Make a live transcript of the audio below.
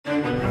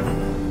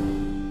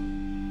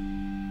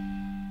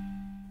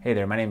Hey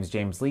there, my name is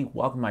James Lee.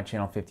 Welcome to my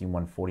channel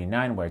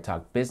 5149, where I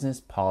talk business,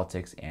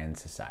 politics, and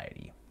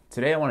society.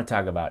 Today I want to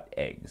talk about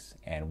eggs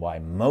and why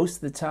most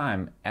of the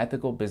time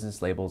ethical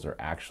business labels are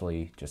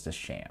actually just a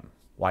sham.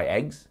 Why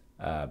eggs?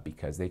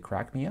 Because they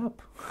crack me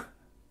up.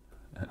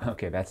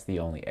 Okay, that's the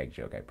only egg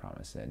joke, I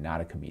promise. Not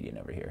a comedian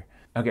over here.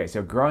 Okay,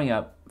 so growing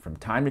up, from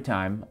time to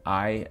time,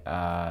 I'm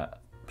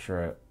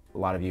sure a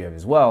lot of you have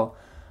as well,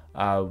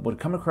 would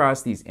come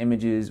across these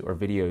images or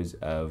videos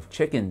of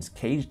chickens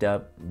caged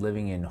up,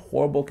 living in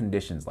horrible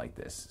conditions like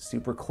this,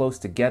 super close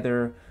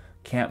together,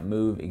 can't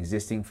move,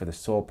 existing for the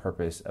sole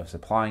purpose of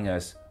supplying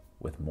us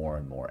with more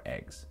and more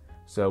eggs.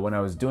 So when I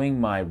was doing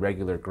my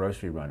regular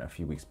grocery run a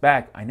few weeks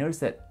back, I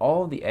noticed that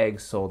all of the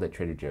eggs sold at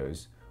Trader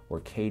Joe's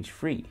were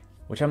cage-free,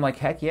 which I'm like,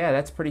 heck yeah,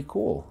 that's pretty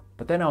cool.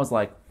 But then I was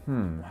like,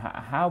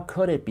 how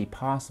could it be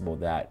possible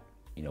that,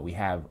 we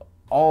have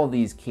all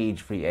these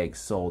cage-free eggs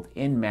sold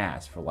en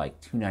masse for like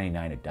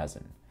 $2.99 a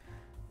dozen?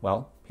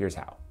 Well, here's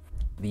how.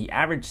 The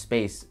average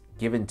space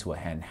given to a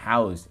hen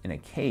housed in a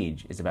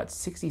cage is about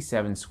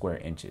 67 square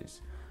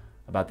inches,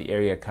 about the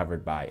area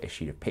covered by a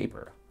sheet of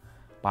paper.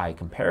 By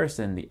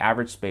comparison, the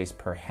average space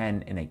per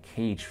hen in a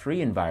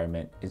cage-free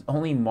environment is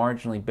only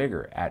marginally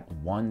bigger at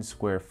 1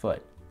 square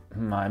foot.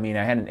 I mean,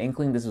 I had an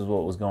inkling this is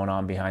what was going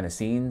on behind the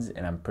scenes,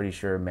 and I'm pretty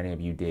sure many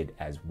of you did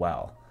as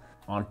well.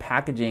 On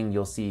packaging,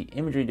 you'll see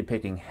imagery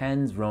depicting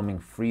hens roaming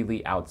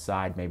freely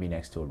outside, maybe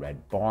next to a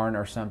red barn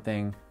or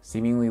something,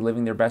 seemingly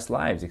living their best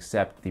lives,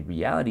 except the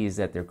reality is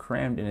that they're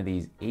crammed into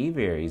these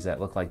aviaries that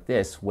look like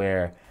this,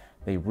 where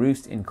they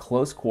roost in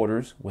close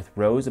quarters with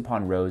rows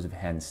upon rows of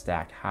hens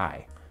stacked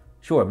high.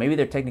 Sure, maybe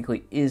there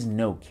technically is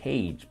no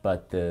cage,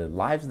 but the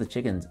lives of the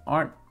chickens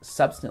aren't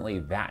substantially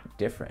that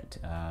different.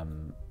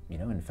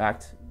 In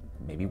fact,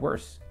 maybe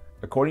worse.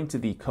 According to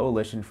the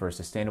Coalition for a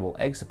Sustainable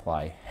Egg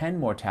Supply, hen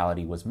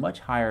mortality was much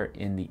higher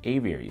in the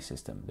aviary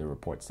system, the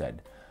report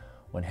said.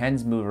 When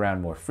hens move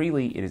around more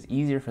freely, it is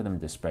easier for them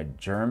to spread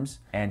germs,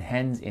 and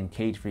hens in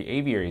cage-free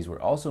aviaries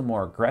were also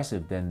more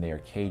aggressive than their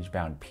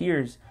cage-bound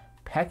peers,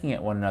 pecking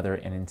at one another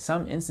and in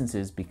some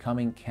instances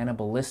becoming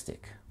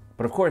cannibalistic.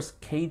 But of course,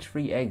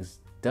 cage-free eggs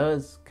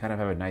does kind of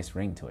have a nice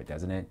ring to it,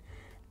 doesn't it?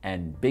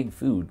 And big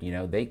food,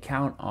 they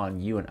count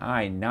on you and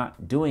I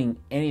not doing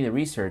any of the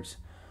research.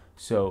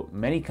 So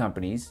many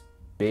companies,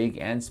 big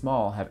and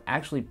small, have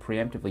actually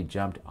preemptively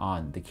jumped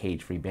on the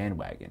cage-free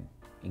bandwagon,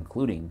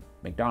 including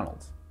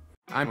McDonald's.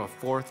 I'm a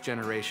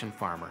fourth-generation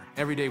farmer.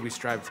 Every day we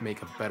strive to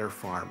make a better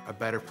farm, a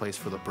better place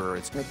for the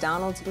birds.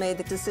 McDonald's made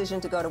the decision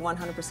to go to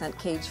 100%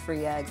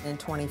 cage-free eggs in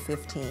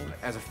 2015.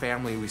 As a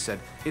family, we said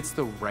it's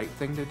the right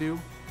thing to do,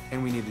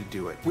 and we need to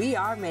do it. We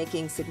are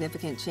making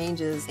significant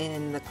changes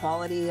in the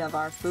quality of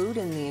our food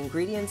and the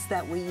ingredients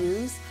that we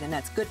use, and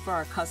that's good for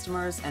our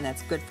customers, and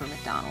that's good for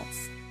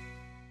McDonald's.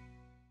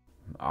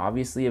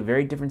 Obviously a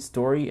very different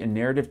story and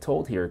narrative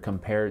told here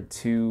compared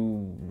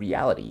to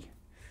reality.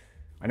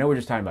 I know we're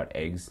just talking about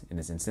eggs in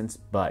this instance,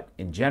 but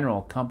in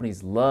general,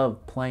 companies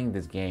love playing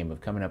this game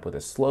of coming up with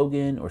a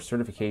slogan or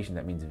certification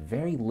that means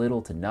very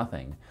little to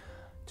nothing,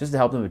 just to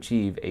help them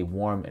achieve a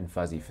warm and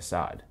fuzzy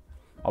facade.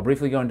 I'll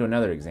briefly go into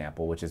another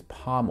example, which is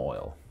palm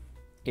oil.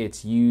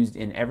 It's used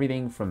in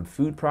everything from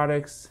food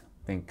products,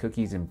 think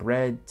cookies and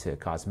bread, to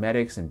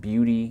cosmetics and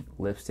beauty,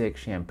 lipstick,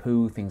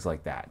 shampoo, things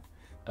like that.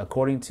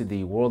 According to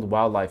the World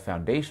Wildlife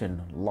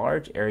Foundation,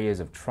 large areas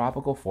of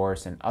tropical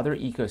forests and other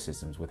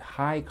ecosystems with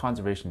high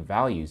conservation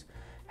values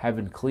have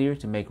been cleared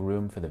to make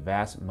room for the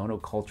vast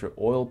monoculture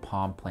oil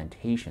palm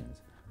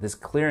plantations. This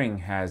clearing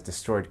has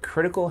destroyed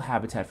critical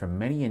habitat for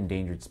many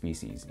endangered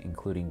species,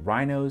 including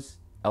rhinos,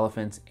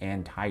 elephants,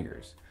 and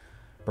tigers.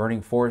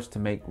 Burning forests to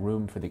make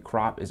room for the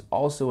crop is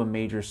also a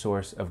major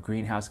source of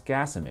greenhouse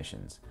gas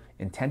emissions.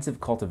 Intensive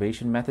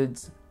cultivation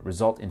methods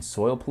result in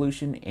soil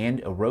pollution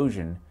and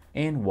erosion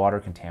and water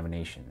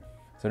contamination.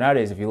 So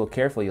nowadays, if you look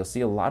carefully, you'll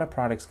see a lot of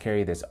products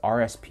carry this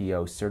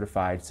RSPO,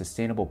 Certified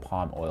Sustainable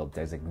Palm Oil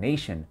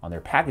designation on their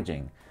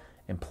packaging,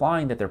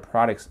 implying that their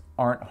products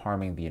aren't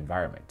harming the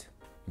environment.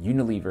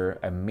 Unilever,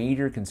 a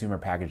major consumer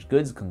packaged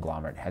goods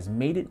conglomerate, has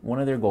made it one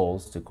of their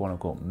goals to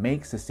quote-unquote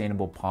make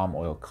sustainable palm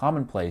oil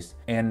commonplace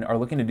and are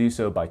looking to do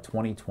so by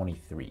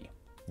 2023.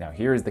 Now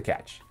here is the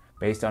catch.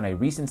 Based on a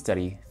recent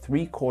study,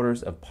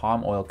 3/4 of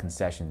palm oil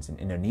concessions in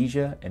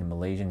Indonesia and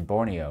Malaysian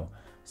Borneo,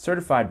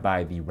 certified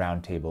by the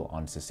Roundtable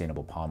on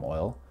Sustainable Palm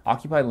Oil,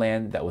 occupy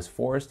land that was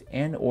forest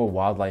and or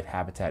wildlife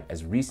habitat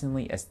as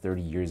recently as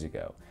 30 years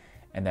ago,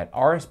 and that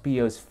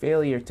RSPO's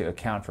failure to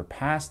account for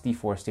past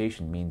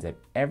deforestation means that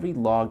every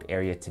logged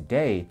area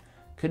today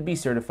could be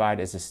certified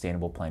as a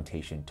sustainable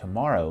plantation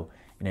tomorrow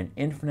in an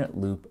infinite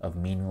loop of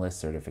meaningless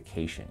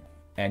certification.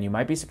 And you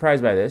might be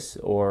surprised by this,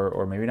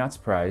 or maybe not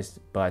surprised,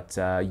 but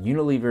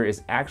Unilever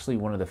is actually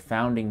one of the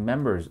founding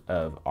members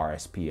of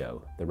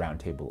RSPO, the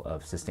Roundtable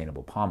of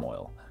Sustainable Palm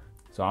Oil.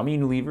 So I'm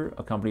Unilever,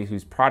 a company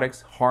whose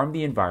products harm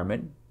the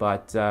environment,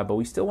 but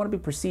we still want to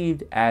be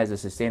perceived as a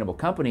sustainable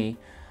company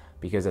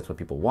because that's what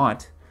people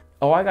want.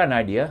 Oh, I got an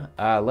idea.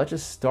 Let's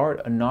just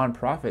start a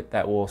nonprofit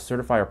that will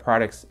certify our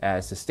products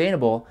as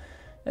sustainable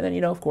And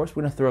then, of course,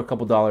 we're going to throw a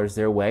couple dollars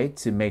their way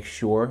to make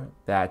sure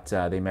that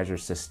they measure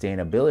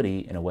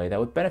sustainability in a way that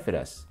would benefit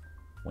us.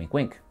 Wink,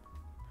 wink.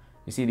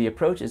 You see, the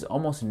approach is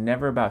almost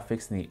never about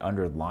fixing the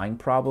underlying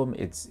problem.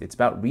 It's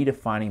about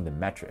redefining the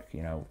metric.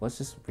 Let's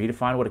just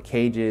redefine what a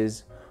cage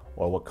is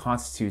or what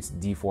constitutes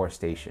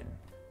deforestation.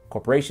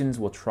 Corporations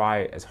will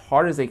try as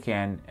hard as they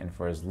can and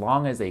for as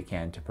long as they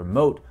can to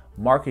promote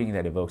marketing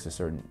that evokes a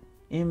certain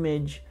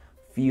image,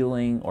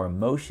 feeling, or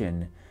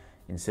emotion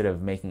instead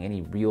of making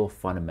any real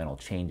fundamental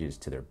changes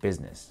to their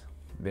business.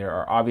 There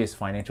are obvious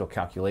financial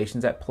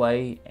calculations at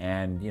play,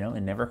 and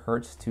it never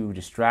hurts to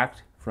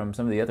distract from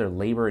some of the other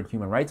labor and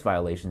human rights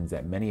violations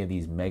that many of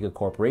these mega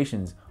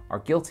corporations are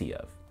guilty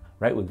of.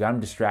 Right? We've got them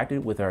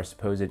distracted with our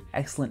supposed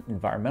excellent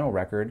environmental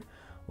record,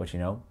 which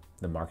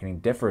the marketing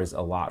differs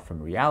a lot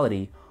from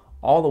reality.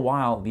 All the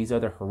while, these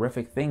other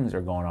horrific things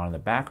are going on in the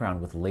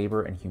background with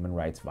labor and human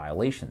rights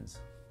violations.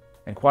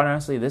 And quite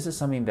honestly, this is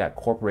something that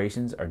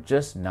corporations are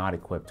just not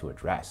equipped to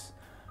address.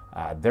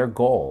 Their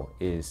goal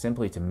is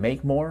simply to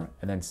make more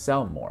and then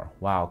sell more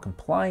while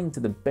complying to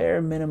the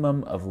bare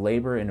minimum of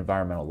labor and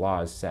environmental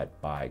laws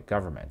set by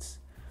governments.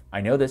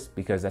 I know this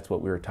because that's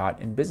what we were taught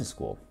in business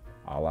school,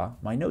 a la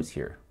my notes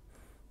here.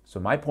 So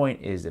my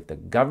point is, if the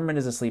government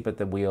is asleep at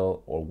the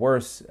wheel, or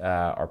worse,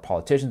 our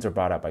politicians are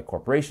bought out by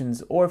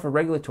corporations, or if our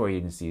regulatory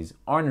agencies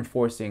aren't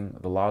enforcing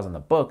the laws on the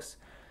books,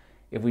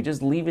 if we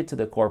just leave it to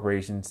the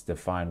corporations to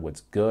define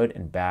what's good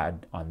and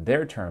bad on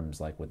their terms,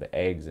 like with the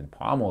eggs and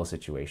palm oil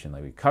situation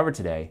like we covered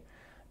today,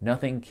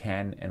 nothing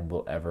can and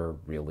will ever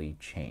really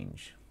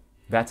change.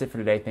 That's it for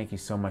today. Thank you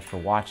so much for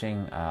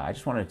watching. I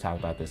just wanted to talk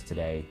about this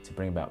today to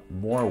bring about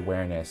more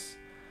awareness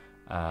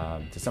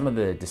to some of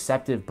the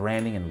deceptive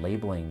branding and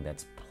labeling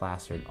that's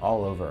plastered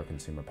all over our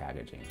consumer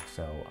packaging.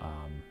 So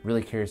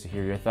really curious to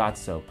hear your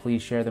thoughts, so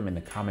please share them in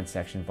the comment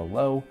section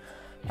below.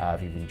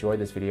 If you've enjoyed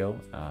this video,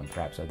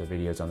 perhaps other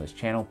videos on this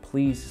channel,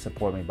 please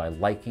support me by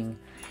liking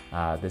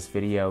this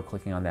video,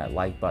 clicking on that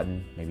like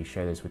button, maybe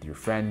share this with your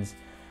friends.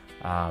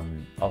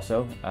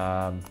 Also,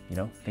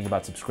 think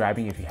about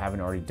subscribing if you haven't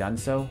already done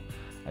so.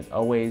 As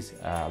always,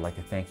 I'd like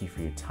to thank you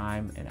for your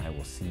time, and I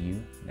will see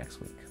you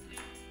next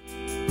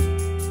week.